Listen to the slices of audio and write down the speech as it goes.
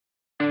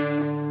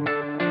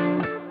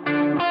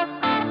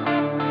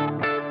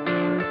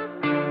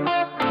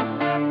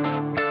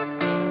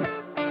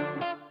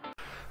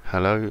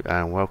Hello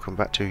and welcome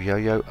back to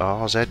Yo-Yo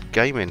RZ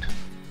Gaming,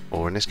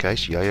 or in this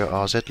case Yo-Yo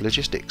RZ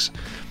Logistics.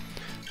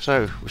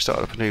 So we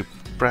started up a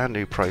brand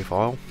new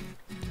profile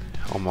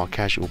on my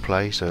casual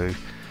play, so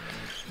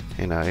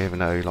you know, even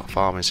though like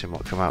Farming Sim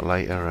might come out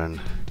later and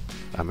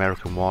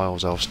American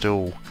Wilds, I'll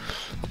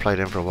play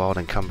them for a while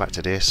then come back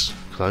to this,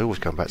 because I always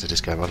come back to this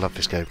game. I love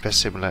this game,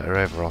 best simulator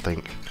ever I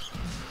think.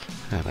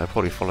 And I'll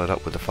probably followed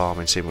up with the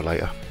Farming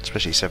Simulator,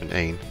 especially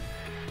 17,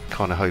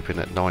 kind of hoping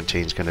that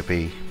 19 is going to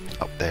be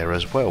up there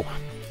as well.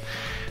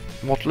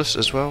 Modless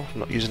as well,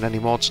 not using any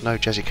mods, no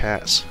Jazzy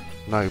Cats,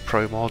 no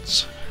pro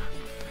mods.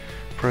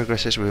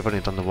 Progresses, we've only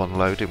done the one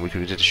loading. We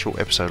did a short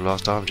episode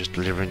last time, just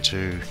delivering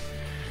to,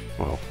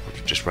 well,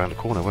 just round the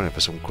corner, wasn't it,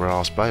 for some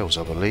grass bales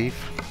I believe.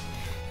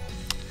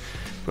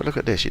 But look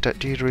at this,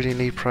 do you really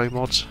need pro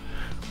mods?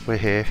 We're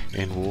here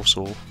in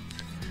Warsaw.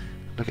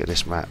 Look at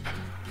this map.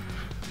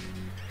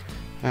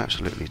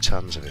 Absolutely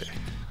tons of it.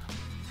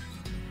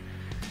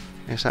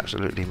 It's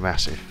absolutely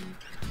massive.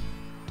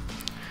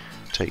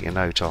 Taking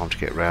no time to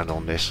get round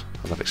on this,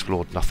 and I've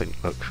explored nothing,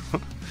 look,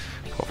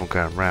 apart from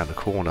going round the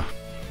corner.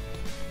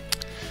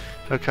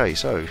 Okay,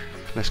 so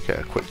let's get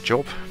a quick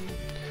job.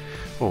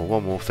 Oh,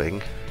 one more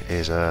thing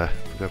is go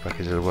back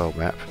into the world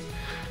map,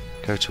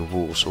 go to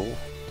Warsaw,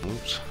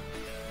 oops,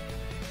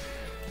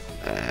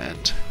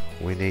 and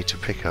we need to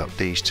pick up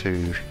these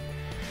two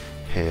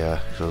here,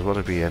 because one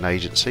will be an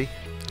agency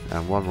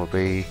and one will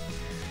be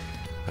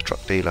a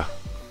truck dealer.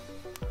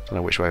 Don't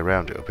know which way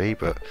around it will be,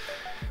 but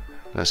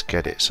let's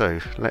get it. So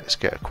let's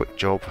get a quick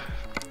job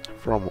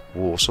from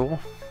Warsaw.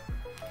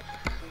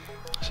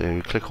 So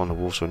you click on the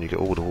Warsaw and you get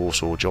all the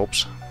Warsaw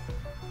jobs.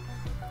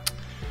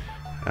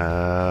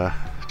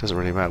 Doesn't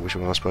really matter which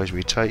one I suppose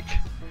we take.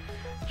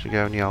 Should we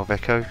go in the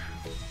Alveco?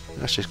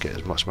 Let's just get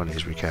as much money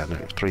as we can.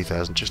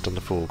 3,000, just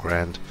under 4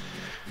 grand,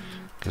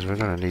 because we're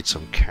going to need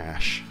some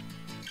cash.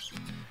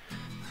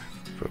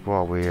 But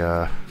while we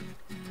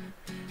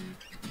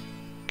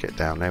get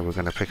down there, we're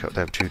going to pick up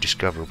them 2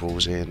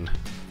 discoverables in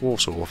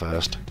Warsaw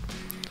first.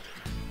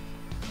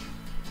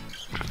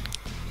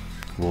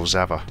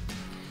 Warsaw,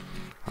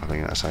 I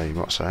think that's how you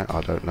might say it.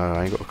 I don't know,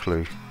 I ain't got a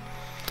clue.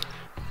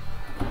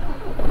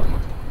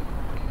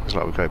 It's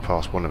like we go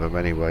past one of them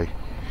anyway.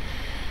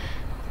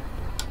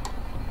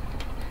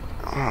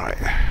 Alright,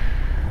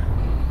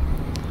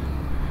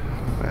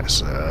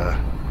 let's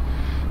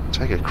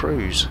take a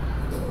cruise.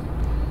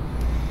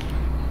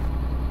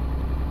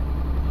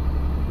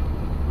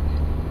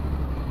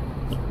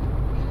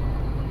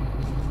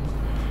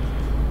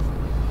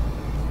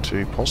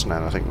 To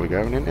Poznan, I think we're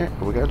going in it.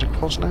 Are we going to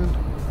Poznan?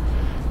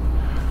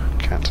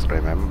 Can't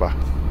remember.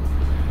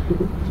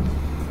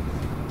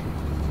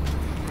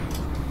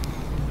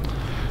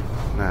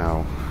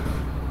 Now,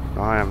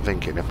 I am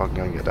thinking if I can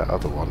go and get that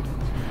other one.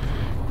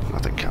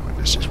 Nothing coming,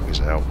 let's just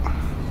whiz out.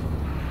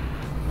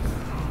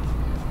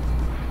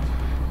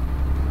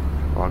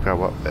 I'll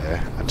go up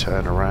there and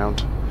turn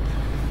around.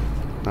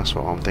 That's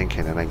what I'm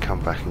thinking, and then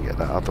come back and get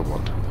that other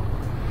one.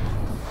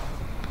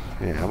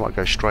 Yeah, I might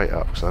go straight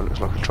up because that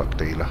looks like a truck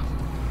dealer.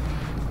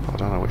 But I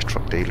don't know which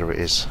truck dealer it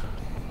is.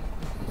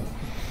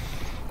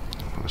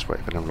 Let's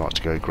wait for them lights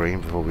to go green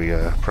before we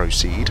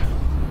proceed.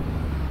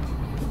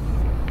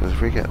 Because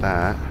if we get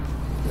that,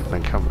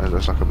 then come, it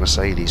looks like a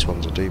Mercedes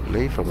one, I do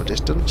believe, from a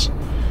distance.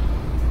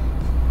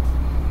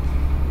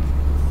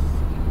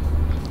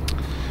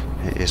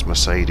 It is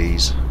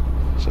Mercedes.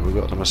 So we've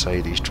got the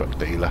Mercedes truck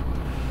dealer.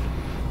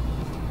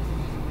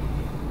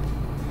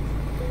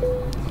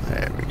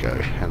 There we go,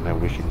 and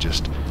then we can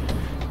just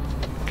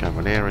come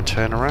in here and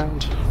turn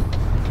around.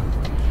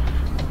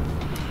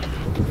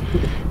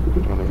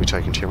 Don't want to be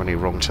taking too many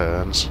wrong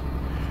turns.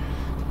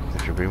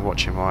 If you've been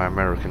watching my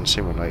American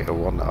Simulator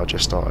one that I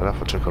just started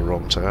up, I took a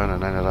wrong turn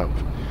and ended up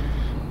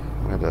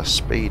with a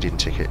speeding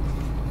ticket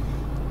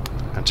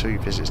and 2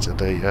 visits to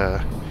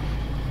the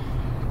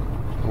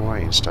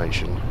weighing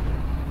station.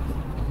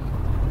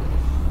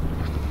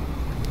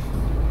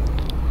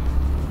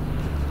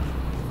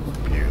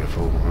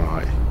 Beautiful,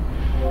 right.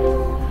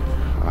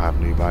 I have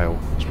new mail.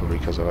 It's probably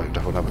because I opened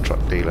up another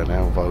truck dealer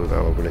now.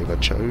 Volvo, I believe I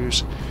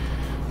chose.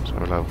 So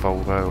we'll have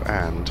Volvo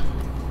and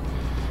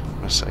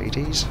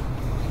Mercedes.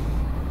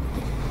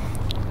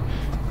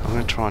 I'm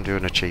going to try and do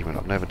an achievement.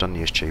 I've never done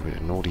the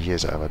achievement in all the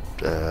years that I've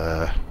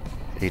had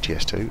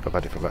ep2. I've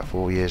had it for about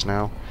 4 years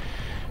now.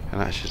 And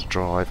that's just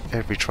drive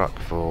every truck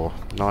for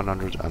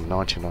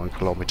 999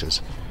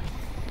 kilometres.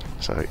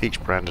 So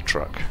each brand of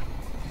truck.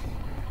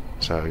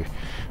 So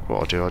what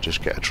I'll do, I'll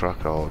just get a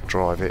truck, I'll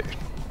drive it,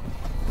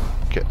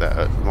 get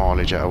that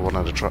mileage out of one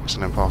of the trucks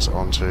and then pass it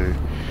on to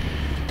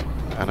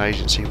an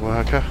agency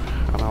worker,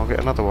 and I'll get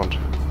another one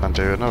and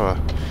do another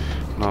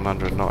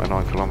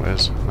 999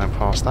 kilometres and then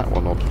pass that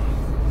one on.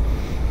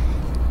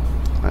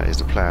 That is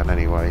the plan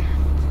anyway.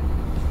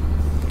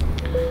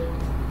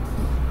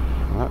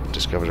 Right,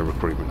 discovered a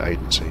recruitment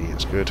agency,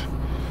 that's good.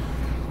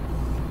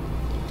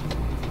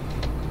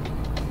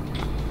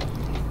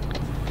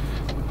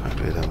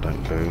 Hopefully them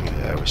don't go,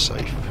 yeah, we're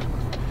safe.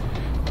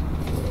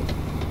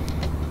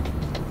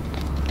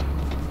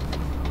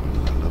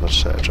 Another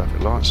set of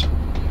traffic lights.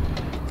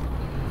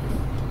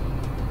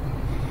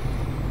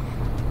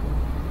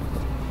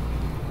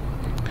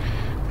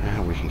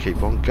 can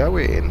keep on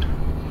going.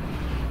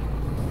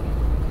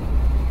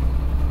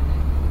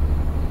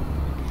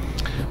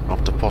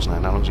 Off to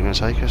Poznan. How long is it going to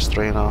take us?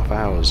 3.5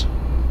 hours.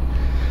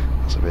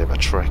 That's a bit of a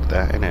trek,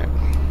 that, isn't it?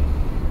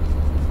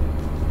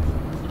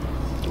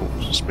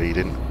 Oh,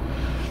 speeding.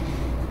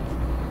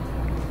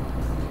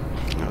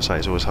 I'd say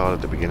it's always hard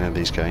at the beginning of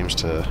these games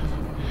to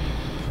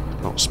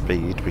not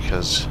speed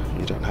because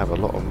you don't have a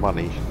lot of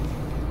money.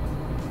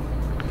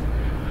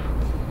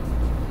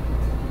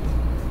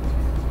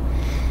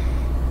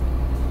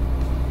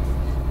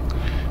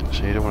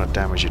 So you don't want to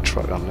damage your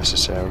truck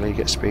unnecessarily,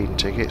 get speeding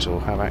tickets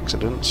or have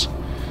accidents,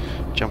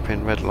 jump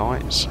in red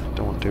lights.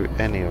 Don't want to do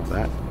any of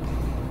that.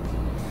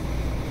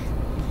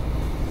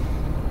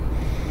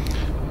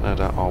 No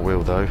doubt I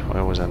will though. I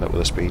always end up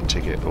with a speeding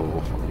ticket or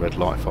a red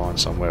light fine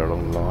somewhere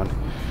along the line.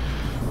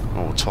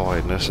 Or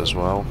tiredness as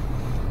well.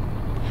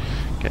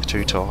 Get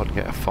too tired and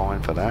get a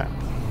fine for that.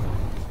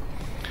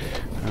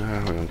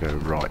 We're going to go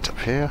right up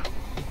here.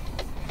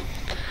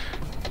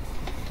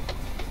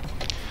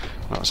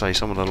 Like I say,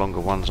 some of the longer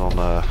ones on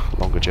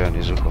longer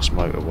journeys across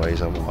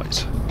motorways, I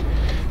might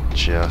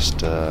just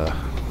do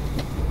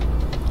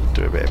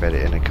a bit of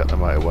editing and cut the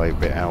motorway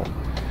bit out.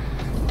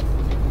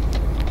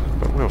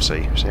 But we'll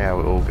see how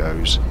it all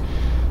goes,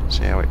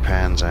 see how it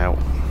pans out.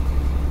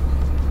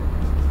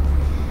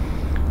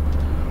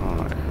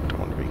 Alright, I don't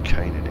want to be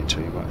caning it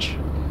too much.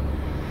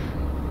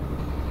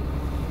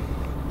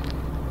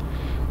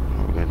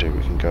 What we're going to do,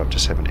 we can go up to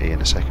 70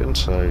 in a second,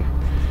 so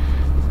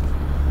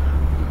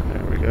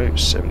there we go,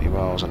 70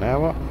 miles an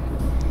hour.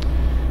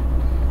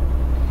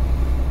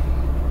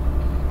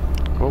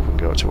 Well, we can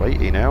go up to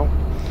 80 now.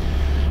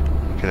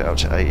 Get it up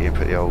to 80 and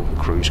put the old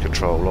cruise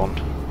control on.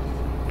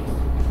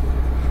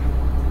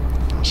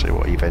 I'll see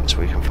what events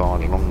we can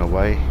find along the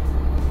way.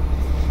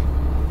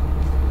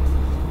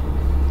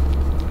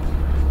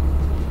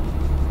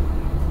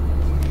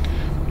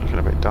 Looking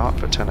a bit dark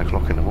for 10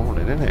 o'clock in the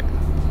morning, isn't it?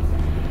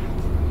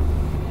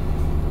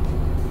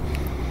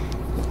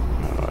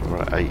 Alright,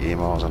 we're at 80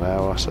 miles an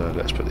hour, so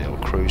let's put the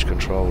old cruise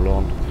control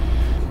on.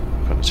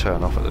 I'm going to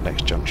turn off at the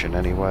next junction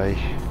anyway.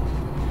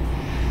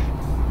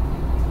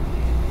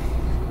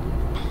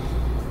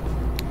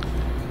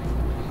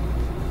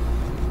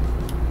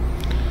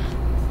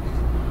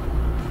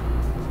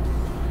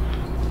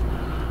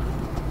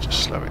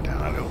 Slow it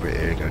down a little bit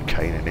here, go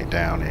caning it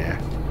down here.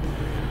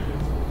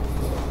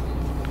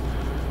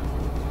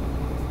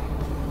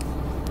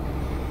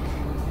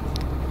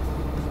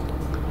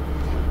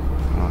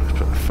 Right, let's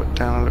put the foot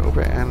down a little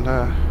bit and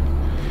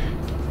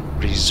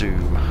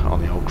resume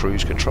on the old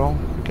cruise control.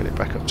 Get it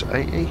back up to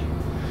 80.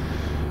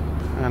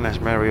 And let's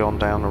marry on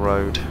down the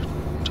road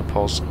to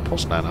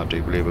Poznan, I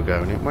do believe we're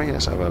going in. Wait,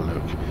 let's have a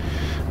look.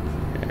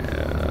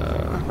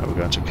 No, we're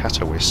going to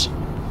Katowice.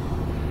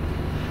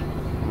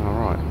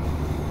 Alright.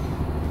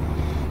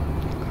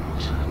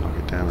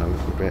 Down a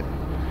little bit.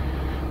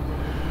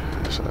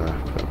 Let's put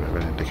a bit of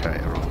an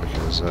indicator on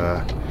because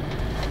I'm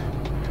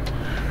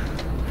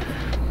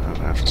going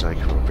to have to take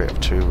a bit of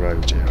two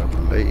roads here, I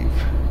believe.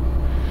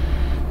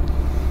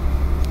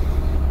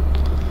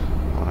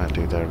 When they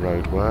do their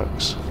road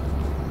works.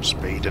 I'm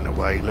speeding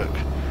away, look.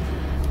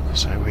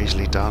 So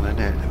easily done, isn't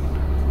it?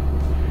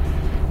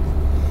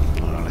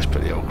 Well, let's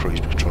put the old cruise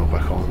control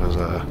back on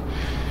because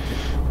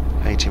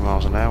 80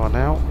 miles an hour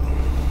now.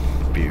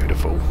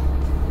 Beautiful.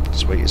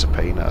 Sweet as a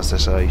peanut, as they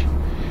say.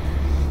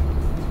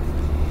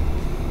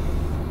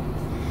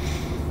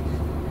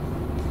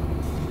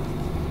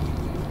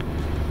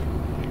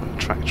 Got a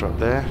tractor up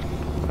there.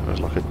 That was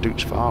like a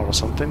Dutch Far or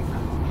something.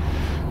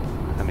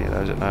 Any of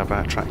those that know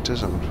about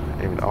tractors, and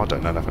even I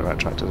don't know nothing about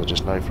tractors, I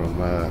just know from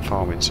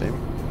farming sim.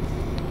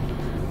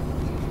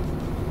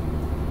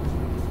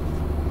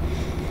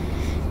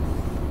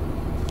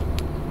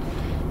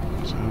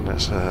 So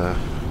let's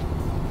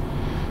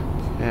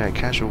yeah,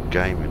 casual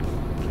gaming.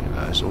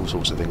 There's all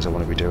sorts of things I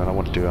want to be doing. I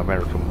want to do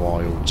American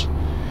Wilds,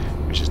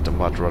 which is the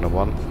Mud Runner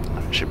one.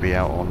 It should be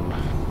out on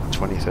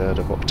 23rd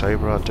of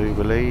October, I do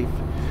believe.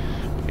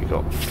 We've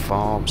got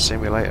Farm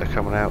Simulator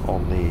coming out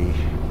on the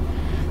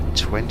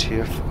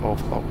 20th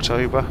of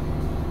October.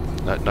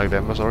 No,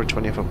 November, sorry,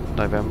 20th of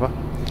November.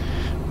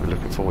 We're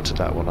looking forward to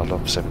that one. I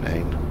love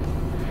 17.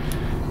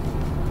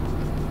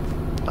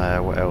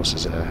 What else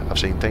is there? I've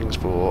seen things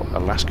for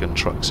Alaskan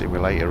Truck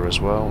Simulator as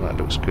well. That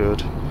looks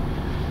good.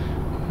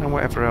 And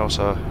whatever else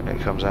it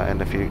comes out in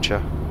the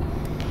future.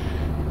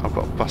 I've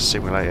got Bus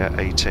Simulator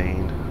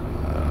 18.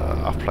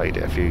 I've played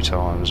it a few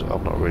times.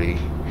 I'm not really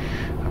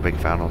a big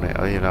fan on it.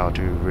 You know, I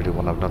do really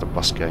want to have another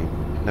bus game.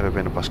 Never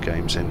been a bus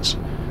game since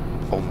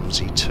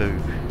OMSI 2.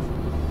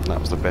 That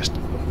was the best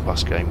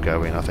bus game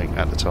going, I think,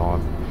 at the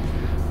time.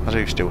 I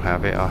do still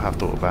have it. I have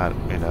thought about,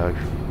 you know,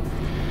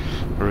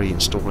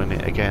 reinstalling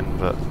it again,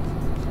 but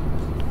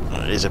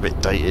it is a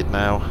bit dated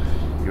now.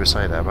 You were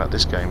saying that about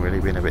this game really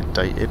being a bit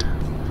dated.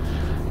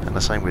 And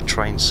the same with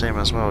Train Sim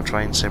as well.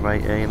 Train Sim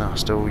 18, I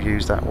still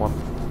use that one.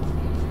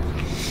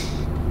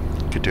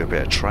 Could do a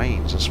bit of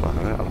trains as well.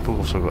 I've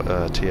also got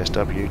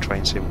TSW,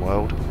 Train Sim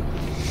World.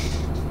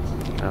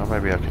 Now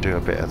maybe I could do a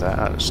bit of that.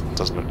 That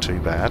doesn't look too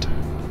bad.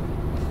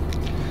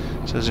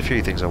 So there's a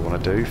few things I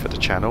want to do for the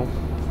channel,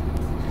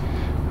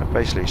 and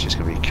basically it's just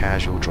going to be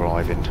casual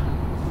driving.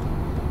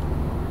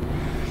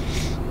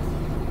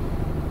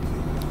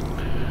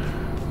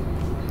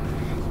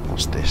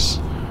 What's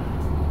this?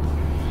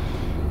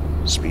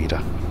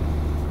 Speeder.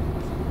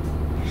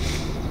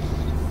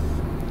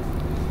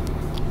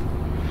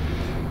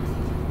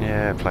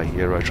 Yeah, play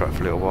Euro Truck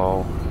for a little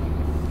while,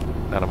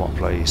 then I might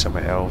play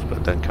something else,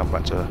 but then come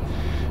back to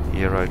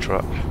Euro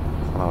Truck,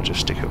 and I'll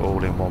just stick it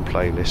all in one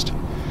playlist.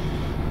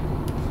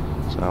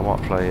 So I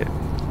might play it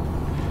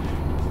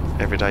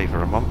every day for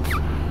a month,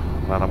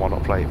 then I might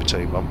not play it for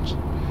 2 months.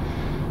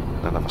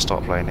 Then if I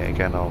start playing it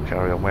again, I'll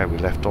carry on where we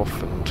left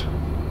off and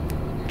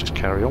just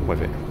carry on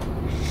with it.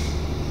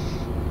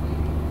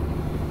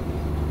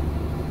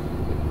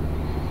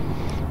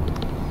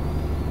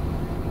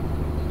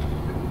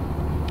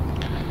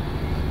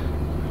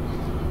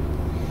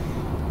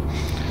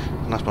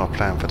 And that's my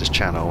plan for this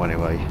channel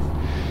anyway.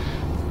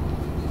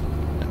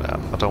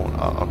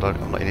 I'm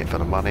not in it for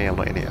the money.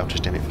 I'm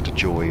just in it for the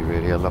joy,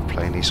 really. I love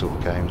playing these sort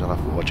of games, and I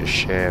thought I'd just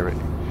share it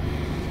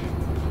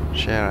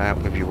out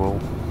with you all.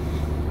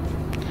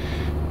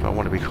 But I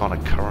want to be kind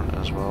of current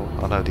as well.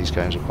 I know these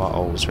games are quite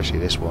old, especially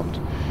this one.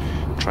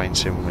 Train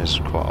Sim is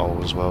quite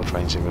old as well,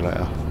 Train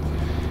Simulator.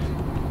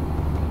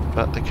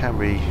 But they can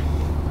be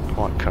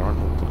quite current.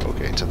 We'll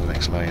get into the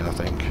next lane, I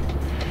think.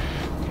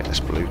 Get this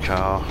blue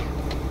car.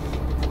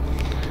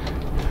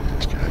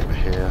 Let's get over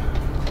here.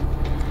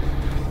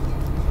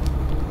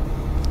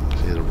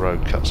 See the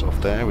road cuts off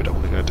there. We don't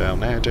want to go down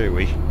there, do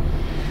we?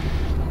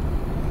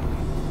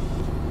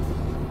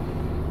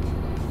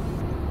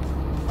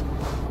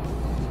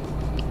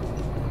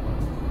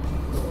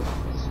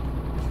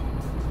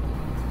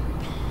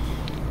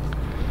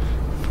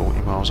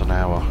 Miles an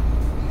hour.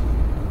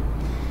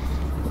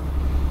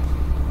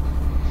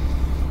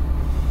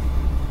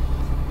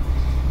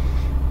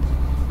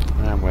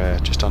 And we're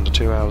just under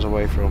 2 hours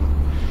away from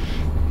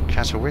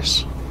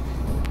Katowice,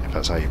 if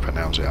that's how you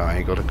pronounce it. I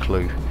ain't got a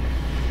clue.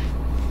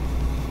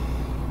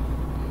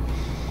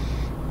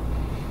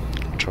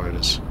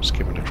 Trailers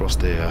skimming across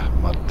the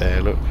mud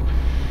there, look.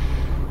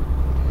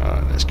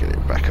 Alright, let's get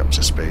it back up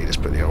to speed. Let's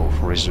put the old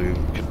resume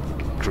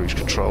cruise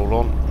control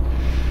on,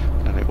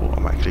 and it will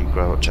automatically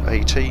grow up to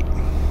 80.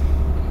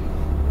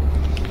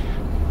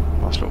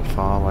 Nice little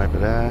farm over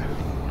there.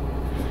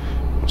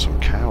 Got some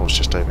cows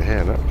just over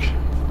here, look.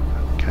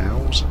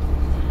 Cows.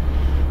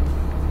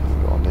 And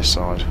we've got on this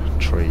side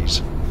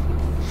trees.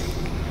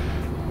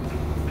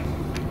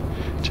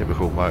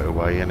 Typical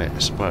motorway, isn't it?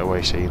 It's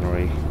motorway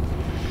scenery.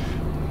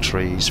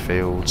 Trees,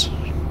 fields,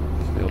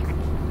 little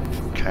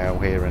cow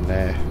here and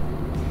there.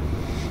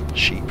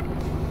 Sheep.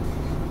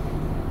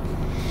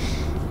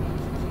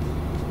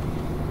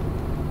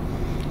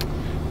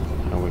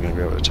 And we're going to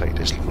be able to take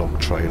this log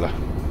trailer.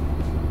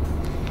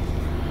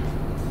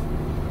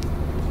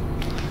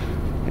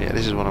 Yeah,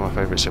 this is one of my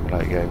favourite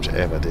simulator games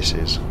ever, this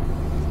is.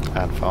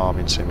 And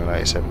Farming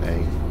Simulator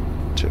 17,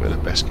 2 of the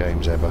best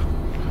games ever.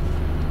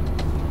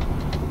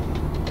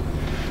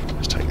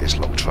 Let's take this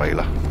log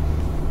trailer.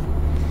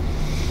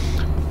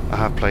 I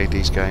have played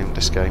this game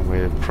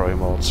with pro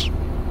mods.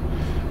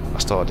 I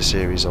started the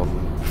series on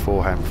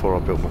beforehand, before I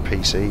built my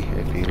PC.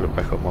 If you look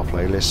back on my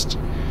playlist,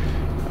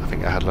 I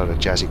think I had a lot of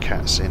Jazzy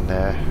Cats in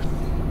there,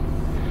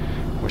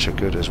 which are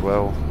good as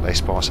well. They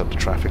spice up the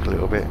traffic a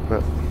little bit,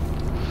 but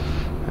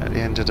at the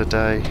end of the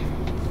day,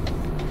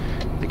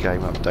 the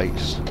game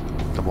updates,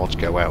 the mods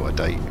go out of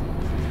date.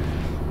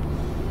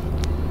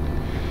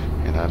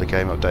 You know, the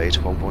game updated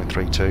to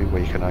 1.32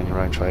 where you can own your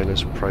own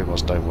trailers. Pro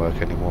mods don't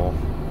work anymore.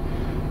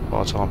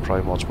 By the time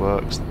Pro mods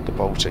works, the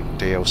Baltic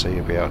DLC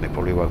will be out and it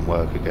probably won't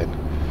work again.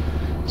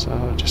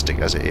 So just stick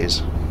as it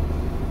is.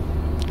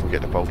 We'll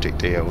get the Baltic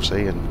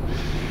DLC and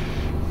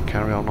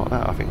carry on like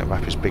that. I think the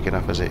map is big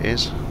enough as it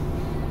is.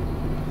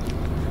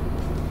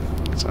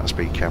 Is that a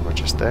speed camera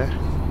just there?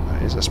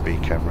 That is a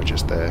speed camera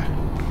just there.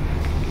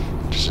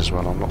 Just as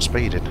well I'm not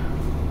speeding.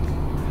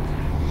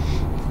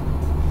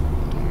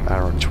 An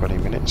hour and 20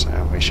 minutes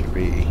and we should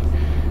be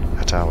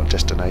at our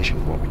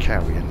destination. What we're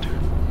carrying?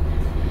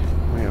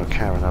 We are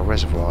carrying a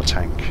reservoir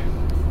tank,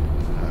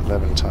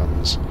 11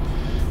 tonnes,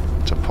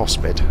 to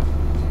Posped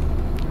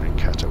in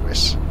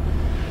Katowice.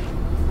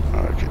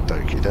 Okie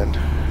dokie then.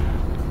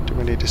 Do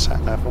we need the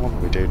sat nav on?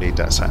 We do need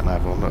that sat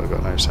nav on. We've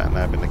got no sat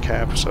nav in the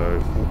cab,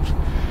 so oops.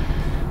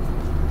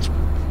 Let's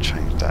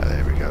change that.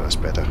 There we go, that's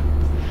better.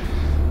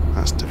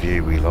 That's the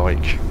view we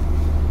like.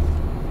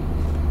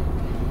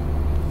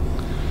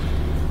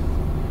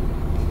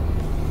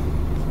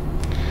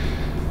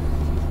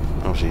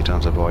 Obviously you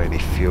don't have to buy any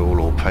fuel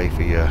or pay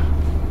for your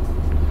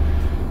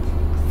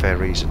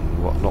ferries and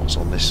whatnots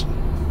on this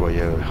where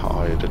you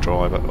hired a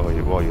driver, or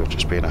while you're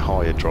just being a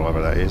hired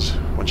driver, that is.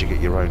 Once you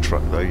get your own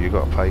truck though, you've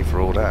got to pay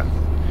for all that.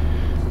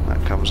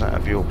 That comes out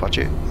of your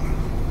budget.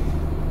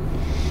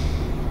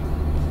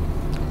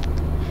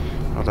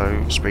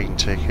 Although speeding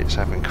tickets,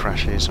 having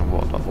crashes and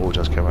whatnot all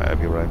does come out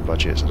of your own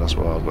budget, so that's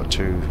why I've got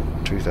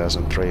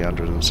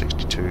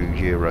 2,362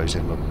 euros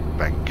in my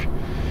bank.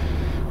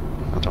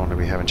 And don't want to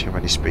be having too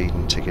many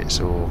speeding tickets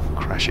or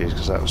crashes,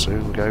 because that will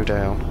soon go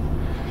down.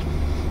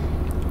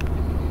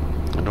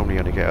 I normally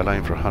only get a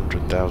loan for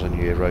 100,000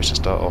 euros to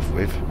start off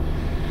with.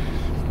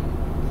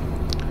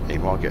 You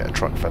might get a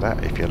truck for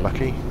that if you're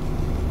lucky.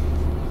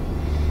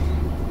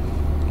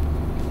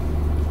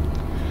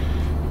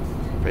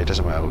 But it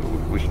doesn't matter,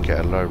 we can get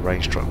a low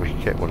range truck, we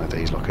can get one of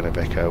these like an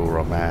Iveco or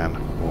a MAN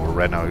or a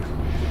Renault.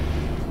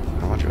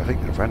 I wonder, I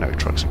think the Renault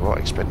trucks are quite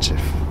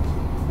expensive.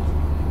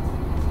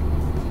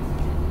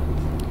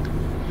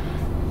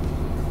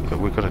 But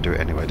we've got to do it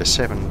anyway. There's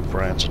 7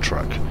 brands of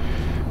truck,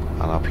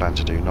 and I plan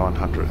to do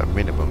a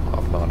minimum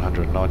of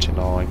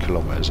 999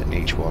 kilometres in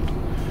each one,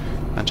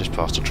 and just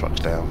pass the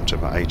trucks down to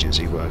my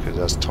agency workers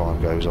as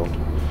time goes on.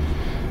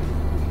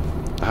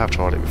 I have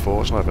tried it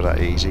before, it's never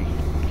that easy.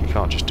 You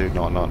can't just do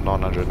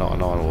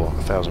 999 or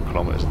 1,000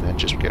 kilometres and then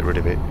just get rid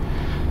of it.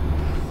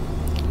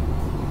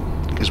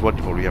 Because one,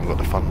 you probably haven't got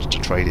the funds to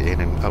trade it in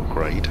and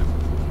upgrade,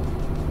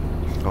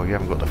 or you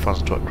haven't got the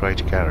funds to upgrade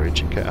your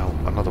garage and get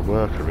another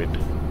worker in.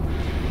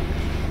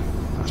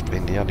 That's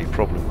been the only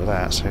problem with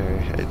that, so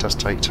it does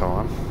take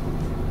time.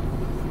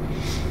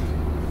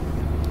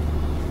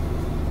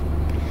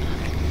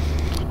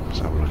 Let's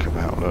have a look at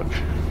Outlook.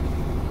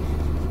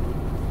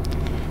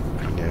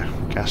 And yeah,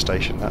 gas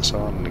station that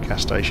side and the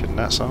gas station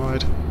that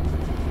side.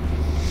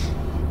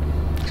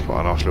 It's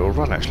quite a nice little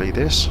run actually,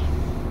 this.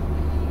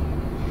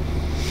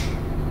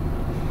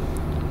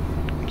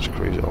 Just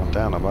cruise it on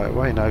down the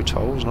motorway, no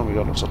tolls. Normally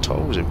got lots of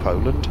tolls in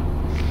Poland.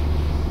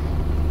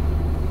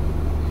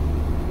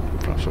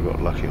 Perhaps I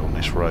got lucky on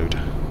this road.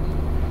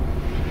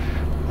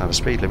 Now the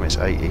speed limit's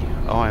 80.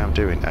 I am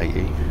doing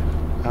 80.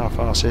 How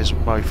fast is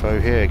mofo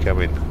here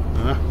going?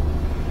 Huh?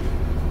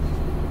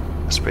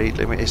 The speed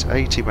limit is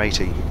 80,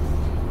 matey.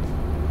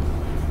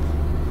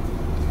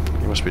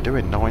 You must be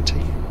doing 90.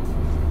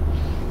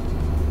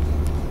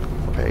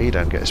 I bet he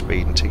don't get a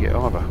speeding ticket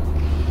either.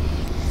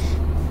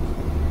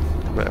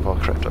 I bet if I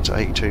crept up to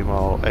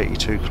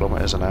 82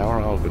 kilometres an hour,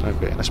 I'll be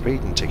getting a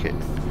speeding ticket.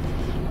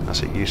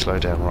 That's it, you slow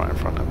down right in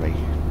front of me.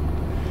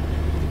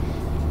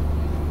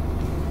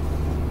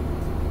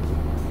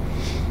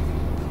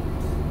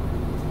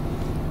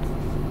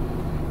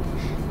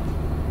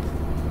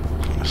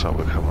 So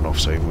we're coming off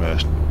soon. We're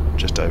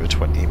just over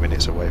 20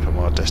 minutes away from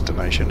our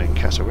destination in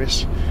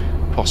Katowice,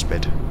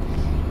 Postbed,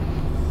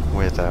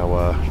 with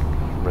our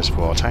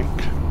reservoir tank.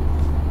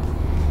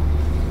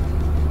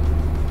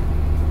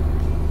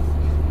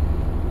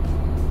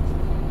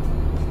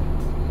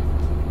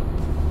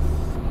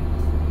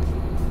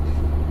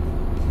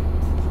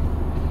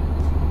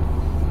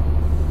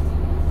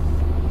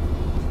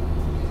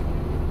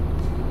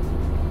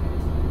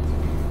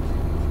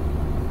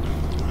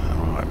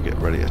 Get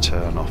ready to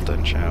turn off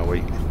then, shall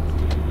we?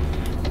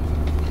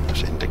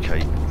 Let's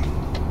indicate.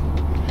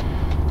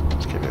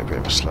 Let's give it a bit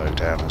of a slow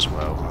down as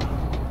well.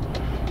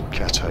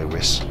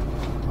 Katowice.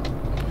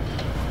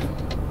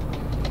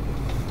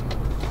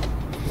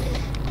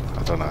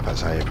 I don't know if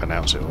that's how you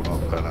pronounce it or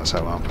not, but that's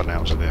how I'm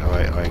pronouncing it.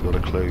 I ain't got a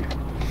clue.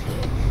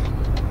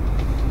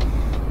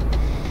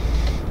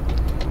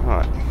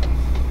 Right.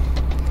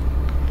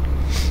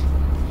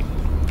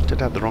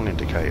 Did have the wrong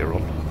indicator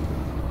on.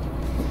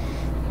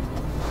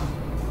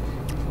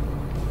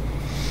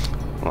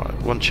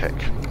 Right, one check.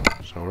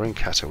 So we're in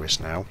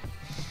Katowice now.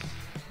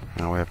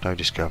 Now we have no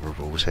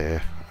discoverables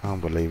here.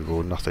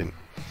 Unbelievable, nothing.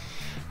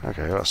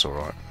 Okay, that's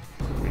alright.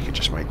 We could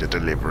just make the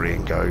delivery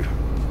and go.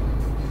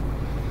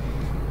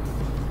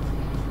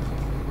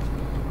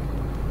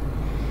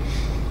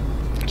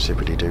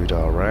 Zippity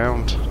doo-dah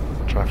around.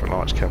 Traffic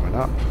lights coming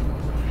up.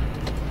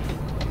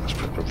 Let's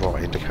put the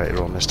right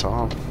indicator on this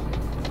time.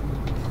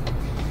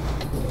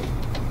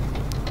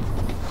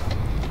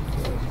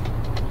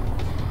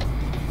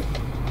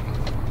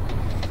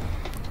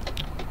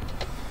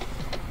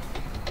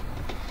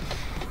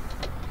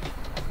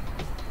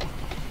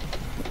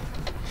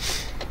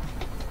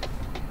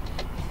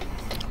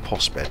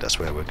 Postbed, that's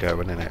where we're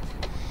going, isn't it?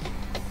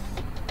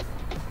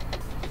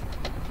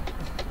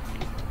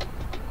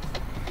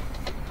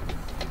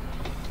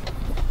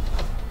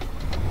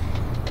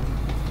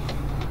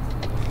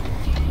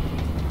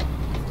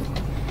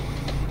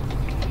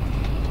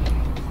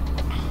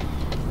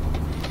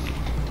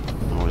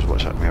 Always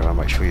watch that mirror,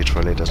 make sure your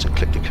trolley doesn't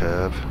clip the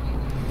curb.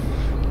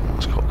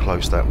 That's quite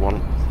close, that one.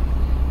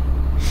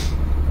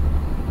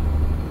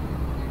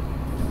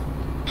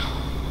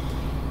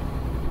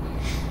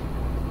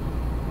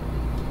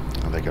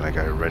 They're going to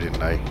go red, aren't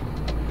they?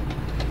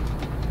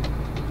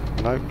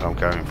 Nope, I'm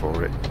going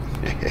for it.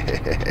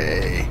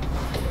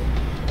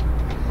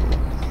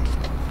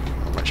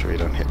 Make sure you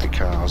don't hit the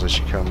cars as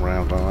you come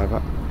round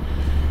either.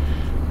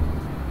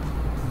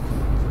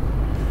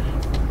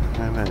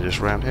 And then just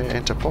round here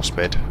into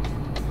Postbed.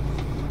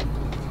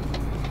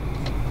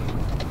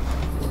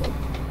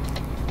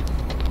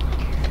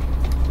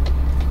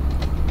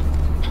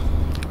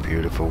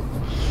 Beautiful.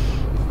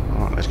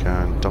 Right, let's go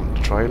and dump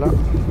the trailer.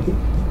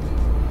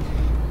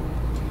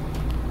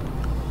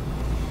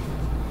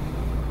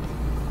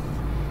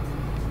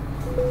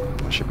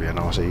 Should be a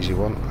nice easy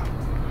one.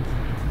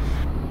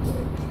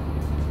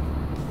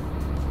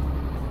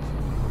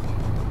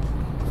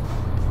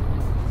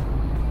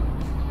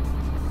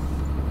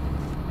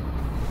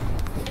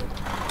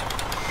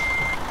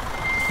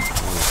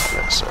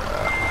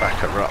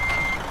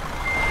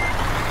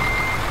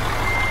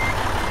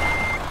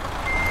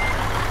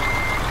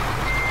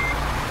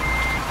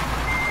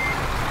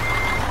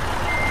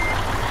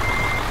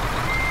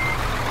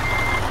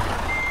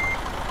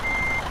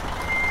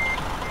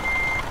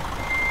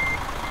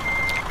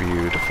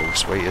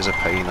 sweet as a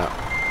peanut.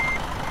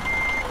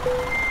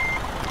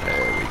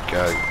 There we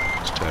go.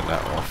 Let's turn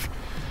that off.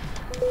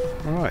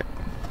 Right,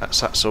 that's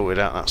that sorted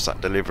out. That's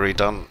that delivery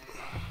done.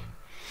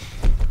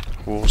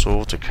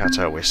 Warsaw to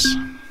Katowice.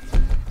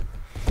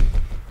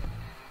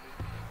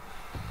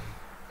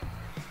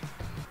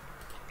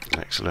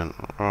 Excellent.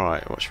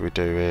 Right, what should we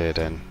do here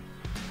then?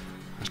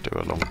 Let's do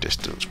a long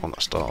distance one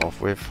to start off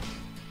with.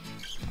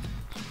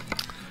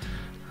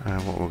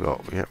 And what we've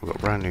got? Yeah, we've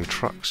got brand new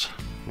trucks.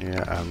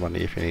 Yeah, and money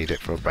if you need it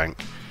for a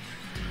bank.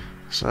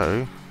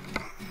 So,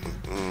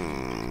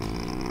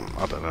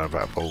 I don't know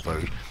about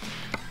Volvo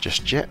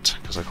just yet,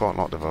 because I quite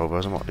like the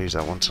Volvos. I might lose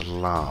that one to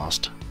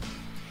last.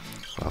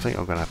 But I think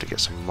I'm going to have to get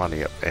some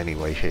money up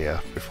anyway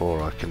here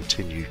before I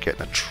continue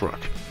getting a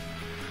truck.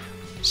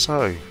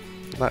 So,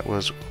 that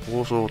was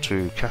Warsaw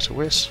to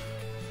Katowice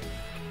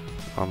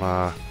on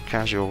a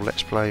casual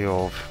let's play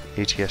of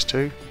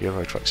ep2,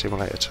 Euro Truck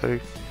Simulator 2.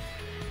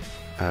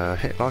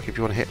 Hit like if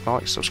you want to hit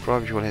like,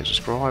 subscribe if you want to hit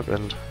subscribe,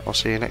 and I'll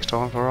see you next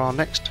time for our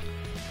next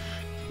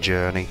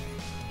journey.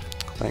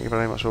 Thank you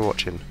very much for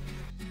watching.